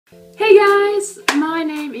Hey guys, my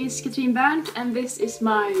name is Katrin Berndt and this is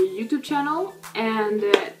my YouTube channel, and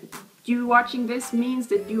you watching this means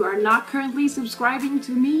that you are not currently subscribing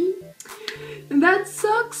to me, and that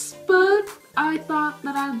sucks, but I thought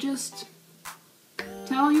that I'd just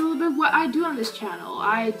tell you a little bit what I do on this channel.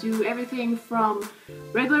 I do everything from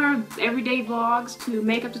regular everyday vlogs to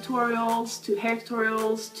makeup tutorials to hair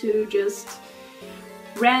tutorials to just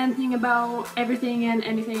ranting about everything and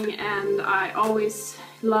anything, and I always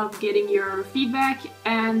love getting your feedback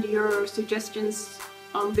and your suggestions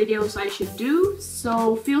on videos I should do,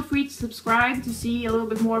 so feel free to subscribe to see a little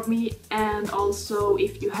bit more of me, and also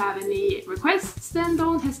if you have any requests then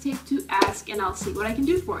don't hesitate to ask and I'll see what I can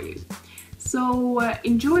do for you. So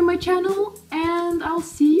enjoy my channel and I'll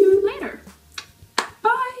see you later.